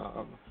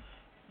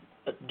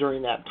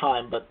during that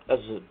time. But as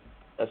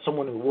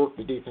someone who worked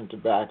the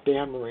defensive back,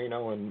 Dan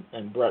Marino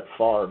and Brett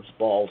Favre's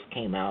balls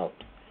came out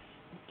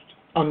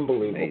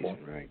unbelievable.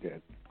 Amazing, right? Yeah.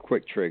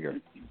 Quick trigger.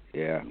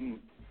 Yeah.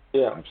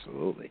 Yeah.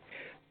 Absolutely.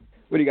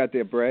 What do you got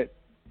there, Brett?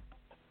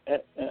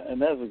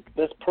 And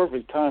that's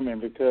perfect timing,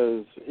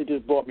 because it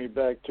just brought me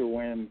back to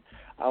when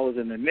I was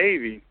in the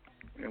Navy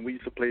and we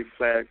used to play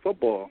flag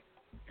football.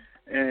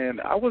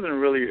 And I wasn't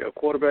really a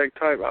quarterback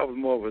type. I was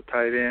more of a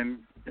tight end,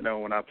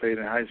 when I played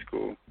in high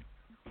school.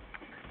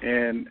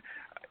 And,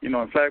 in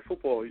flag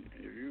football,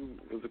 you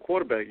was a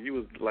quarterback. You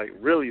was, like,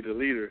 really the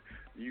leader.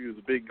 You was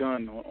a big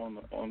gun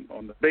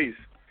on the base.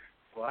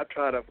 So I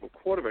tried out for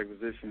quarterback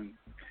position.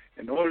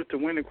 In order to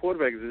win the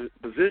quarterback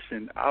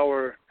position,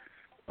 our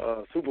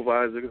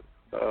supervisor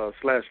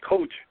 /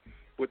 coach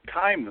would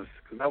time us,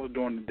 because I was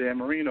during the Dan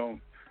Marino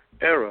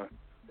era,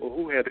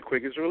 who had the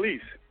quickest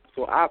release.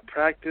 So I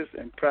practiced,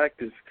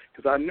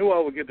 because I knew I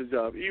would get the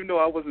job, even though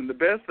I wasn't the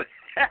best,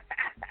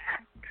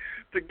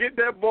 to get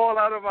that ball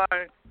out of my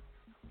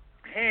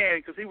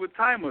hand, because he would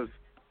time us.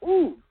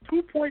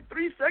 2.3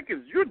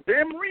 seconds. You're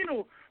Dan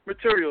Marino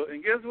material.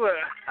 And guess what?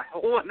 I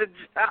won the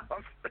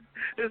job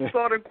as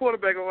starting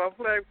quarterback on my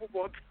flag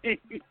football team.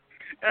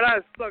 And I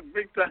sucked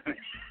big time.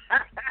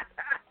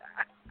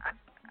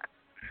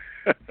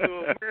 So,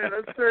 man,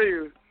 I tell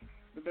you,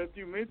 that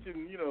you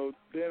mentioned,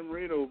 Dan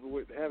Marino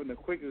with having the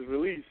quickest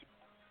release.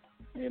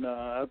 And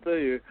I'll tell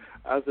you,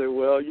 I said,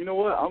 well, you know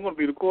what? I'm going to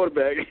be the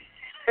quarterback.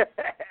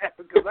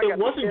 It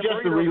wasn't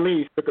just the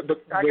release.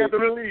 I got the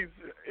release.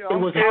 It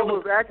was how it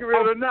was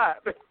accurate or not.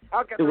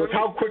 It was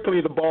how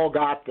quickly the ball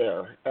got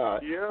there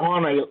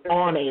on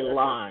a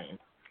line.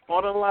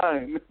 On a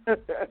line.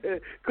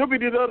 Could be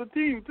the other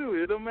team, too.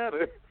 It don't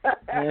matter.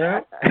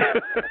 Yeah.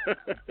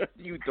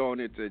 You throwing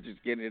it to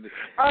just getting it.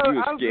 I was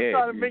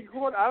trying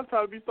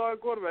to be starting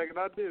quarterback, and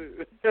I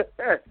did it.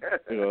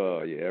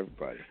 Oh, yeah,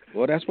 everybody.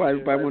 Well, that's why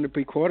everybody wanted to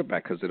be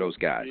quarterback, because of those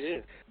guys. Yeah.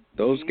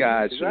 Those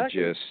guys are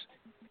just,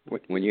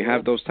 when you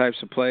have those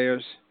types of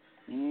players,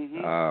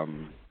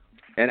 mm-hmm.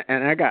 And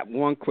I got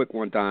one quick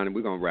one, Don, and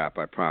we're going to wrap,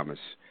 I promise.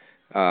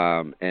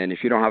 And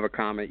if you don't have a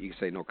comment, you can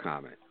say no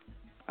comment.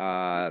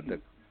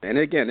 And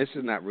again, this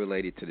is not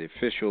related to the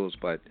officials,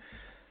 but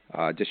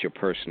just your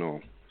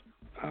personal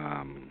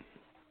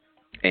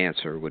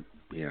answer would,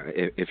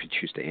 if you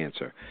choose to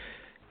answer.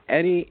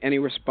 Any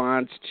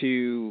response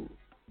to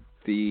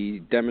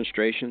the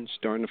demonstrations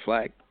during the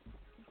flag?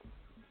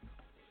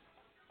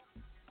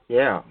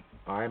 Yeah,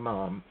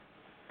 I'm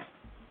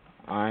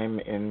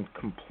in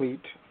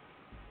complete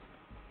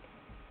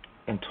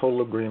and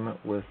total agreement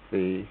with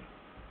the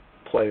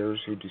players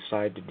who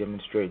decide to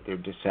demonstrate their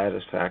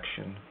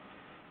dissatisfaction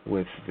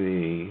with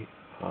the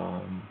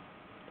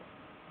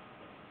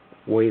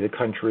way the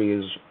country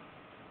is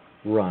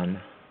run,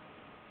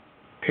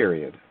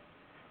 period.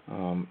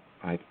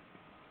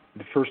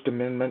 the First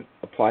Amendment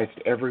applies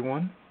to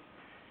everyone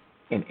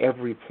in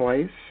every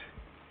place,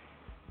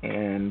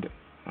 and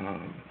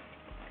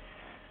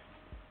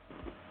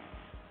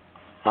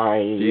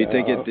do you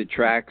think it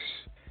detracts?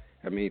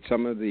 I mean,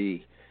 some of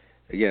the,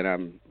 again,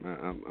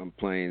 I'm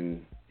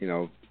playing,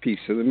 piece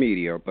of the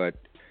media, but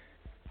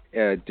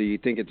do you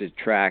think it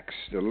detracts?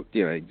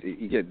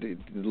 The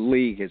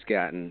league has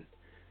gotten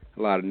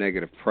a lot of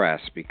negative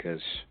press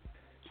because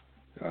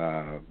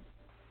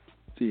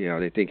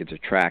they think it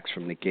detracts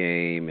from the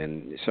game,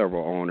 and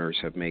several owners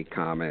have made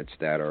comments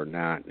that are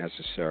not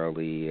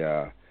necessarily.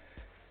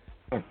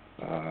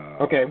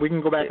 Okay, we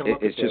can go back and look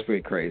at this. It's just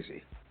pretty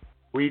crazy.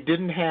 We did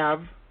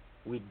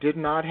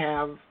not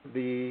have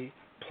the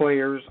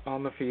players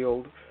on the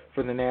field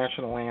for the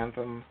national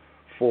anthem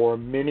for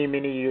many,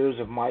 many years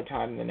of my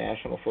time in the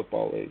National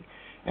Football League.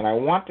 And I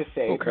want to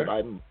say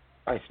that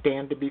I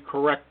stand to be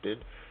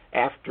corrected.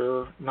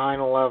 After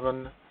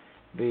 9/11,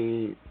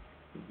 the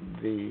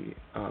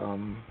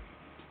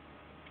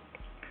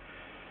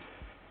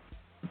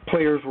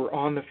players were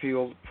on the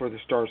field for the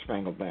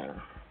Star-Spangled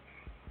Banner.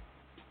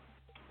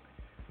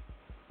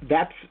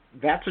 That's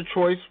a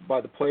choice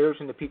by the players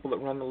and the people that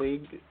run the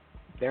league.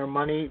 Their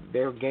money,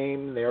 their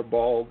game, their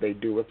ball, they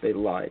do what they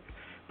like.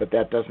 But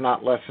that does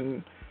not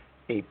lessen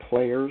a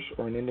player's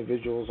or an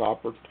individual's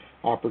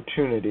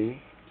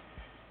opportunity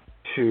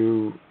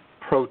to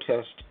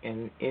protest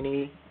in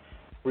any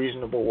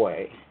reasonable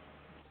way.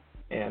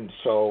 And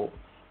so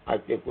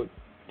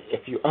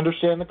if you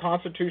understand the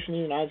Constitution of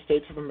the United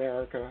States of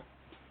America,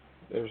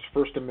 there's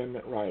First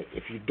Amendment right.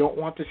 If you don't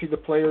want to see the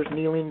players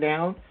kneeling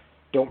down,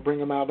 don't bring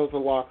them out of the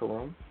locker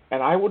room.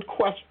 And I would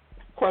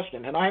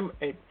question, and I'm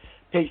a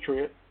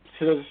patriot,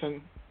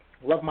 citizen,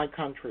 love my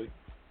country.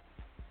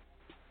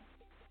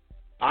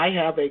 I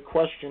have a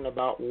question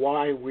about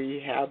why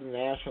we have the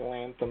national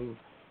anthem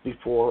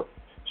before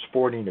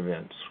sporting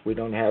events. We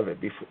don't have it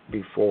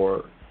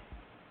before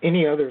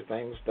any other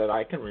things that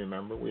I can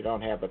remember. We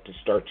don't have it to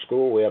start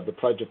school. We have the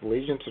Pledge of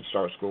Allegiance to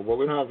start school, but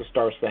we don't have the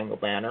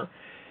Star-Spangled Banner.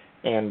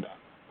 And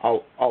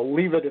I'll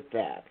leave it at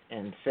that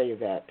and say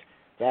that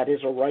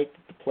is a right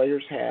that the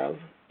players have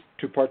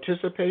to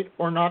participate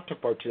or not to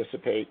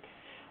participate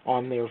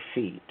on their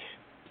feet.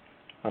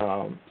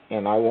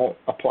 And I won't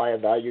apply a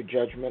value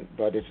judgment,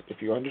 but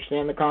if you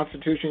understand the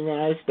Constitution of the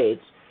United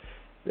States,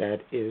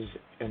 that is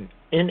an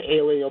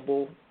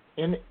inalienable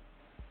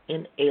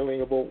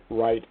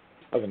right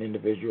of an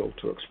individual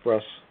to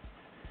express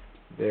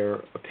their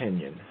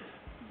opinion.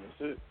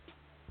 That's it.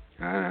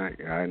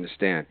 I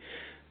understand.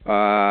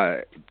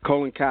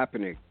 Colin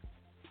Kaepernick,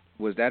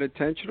 was that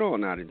intentional or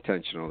not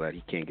intentional that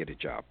he can't get a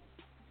job?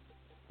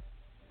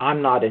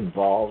 I'm not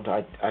involved.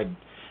 I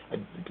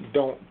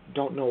don't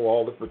know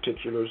all the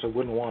particulars. I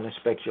wouldn't want to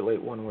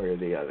speculate one way or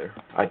the other.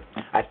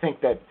 I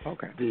think that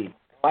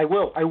I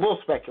will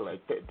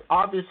speculate.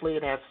 Obviously,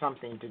 it has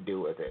something to do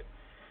with it,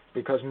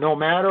 because no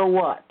matter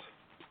what,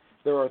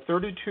 there are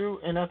 32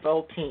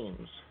 NFL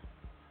teams.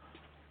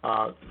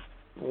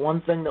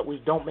 One thing that we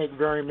don't make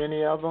very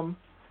many of them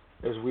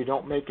is we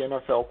don't make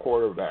NFL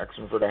quarterbacks,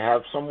 and to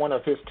have someone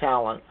of his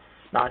talent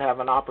not have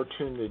an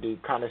opportunity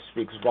kind of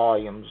speaks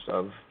volumes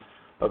of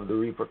the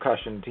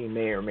repercussions he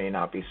may or may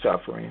not be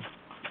suffering.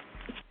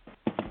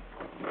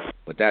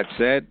 With that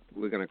said,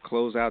 we're going to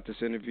close out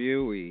this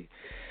interview. We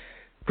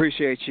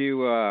appreciate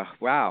you,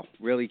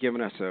 really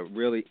giving us a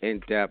really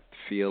in-depth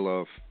feel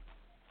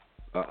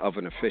of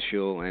an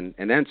official and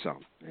then some.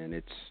 And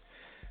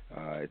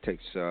it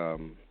takes a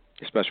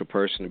special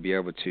person to be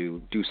able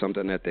to do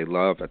something that they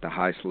love at the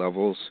highest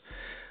levels.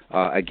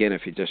 Again,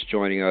 if you're just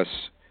joining us,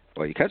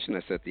 or you're catching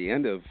us at the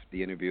end of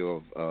the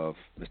interview of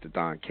Mr.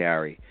 Don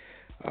Carey,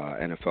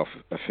 NFL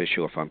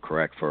official, if I'm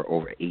correct, for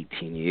over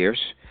 18 years.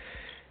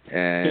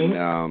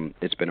 And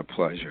it's been a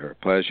pleasure,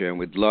 and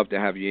we'd love to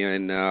have you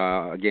in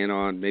again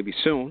on maybe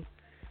soon,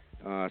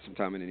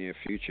 sometime in the near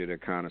future, to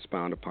kind of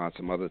expound upon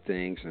some other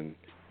things, and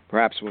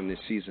perhaps when this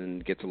season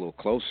gets a little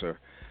closer,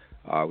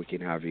 we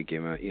can have you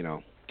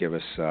give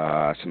us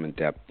some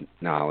in-depth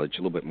knowledge, a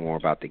little bit more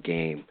about the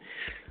game.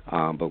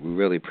 But we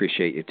really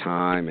appreciate your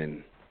time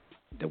and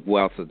the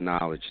wealth of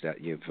knowledge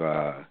that you've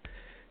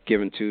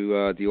given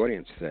to the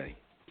audience today.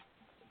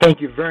 Thank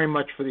you very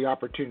much for the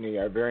opportunity.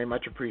 I very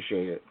much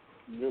appreciate it.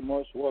 You're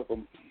most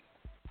welcome.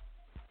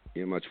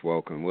 You're much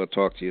welcome. We'll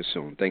talk to you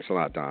soon. Thanks a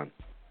lot, Don.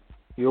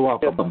 You're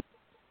welcome.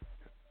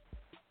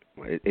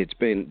 It's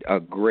been a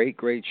great,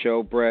 great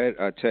show, Brett.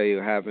 I tell you,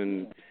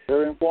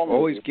 very informative.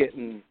 Always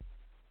getting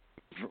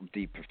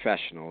the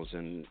professionals,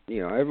 and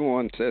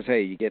everyone says,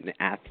 "Hey, you get an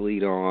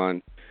athlete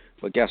on,"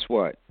 but guess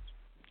what?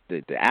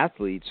 The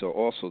athletes are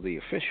also the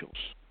officials.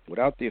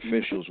 Without the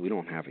officials, we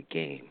don't have a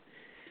game.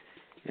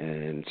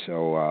 And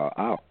so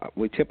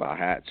we tip our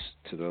hats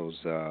to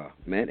those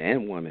men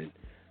and women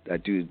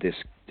that do this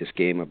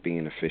game of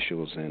being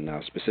officials. And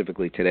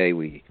specifically today,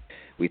 we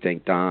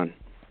thank Don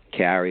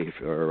Carey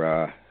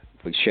for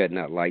shedding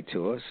that light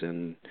to us.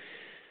 And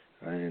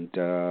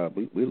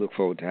we look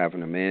forward to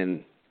having him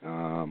in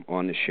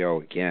on the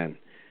show again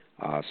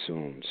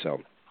soon.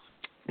 So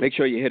make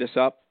sure you hit us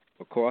up,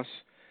 of course.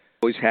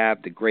 always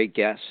have the great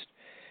guest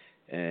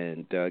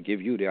and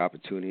give you the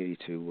opportunity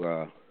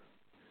to,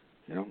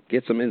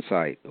 get some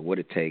insight of what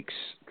it takes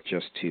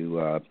just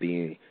to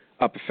be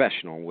a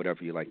professional in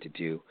whatever you like to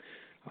do.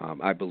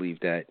 I believe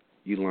that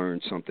you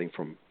learn something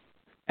from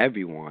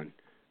everyone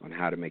on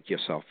how to make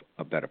yourself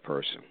a better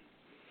person.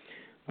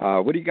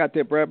 What do you got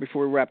there, Brad,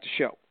 before we wrap the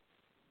show?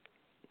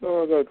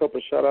 I got a couple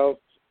of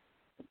shout-outs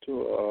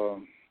to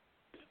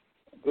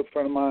a good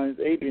friend of mine,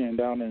 Adrian,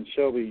 down in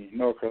Shelby,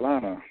 North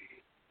Carolina.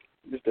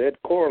 Mr. Ed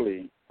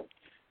Corley,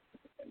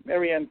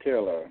 Marianne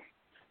Taylor.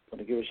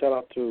 Going to give a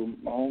shout-out to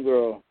my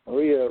homegirl,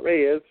 Maria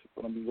Reyes.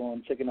 Going to be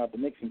going checking out the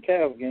Knicks and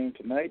Cavs game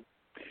tonight.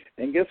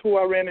 And guess who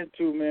I ran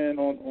into, man,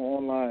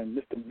 online?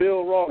 Mr.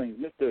 Bill Rawlings,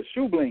 Mr.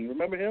 Shoebling.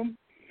 Remember him?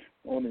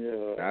 On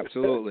the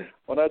Absolutely.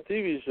 on our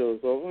TV show.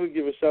 So I'm going to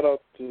give a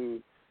shout-out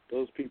to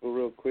those people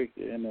real quick.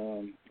 And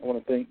I want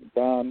to thank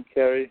Don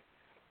Carey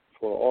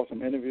for an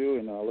awesome interview,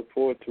 and I look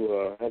forward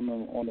to having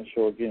him on the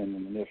show again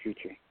in the near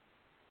future.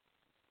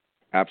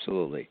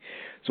 Absolutely.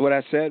 So with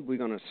that said, we're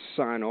going to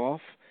sign off.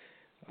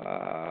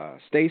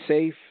 Stay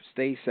safe,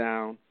 stay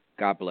sound.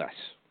 God bless.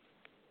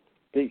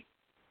 Peace.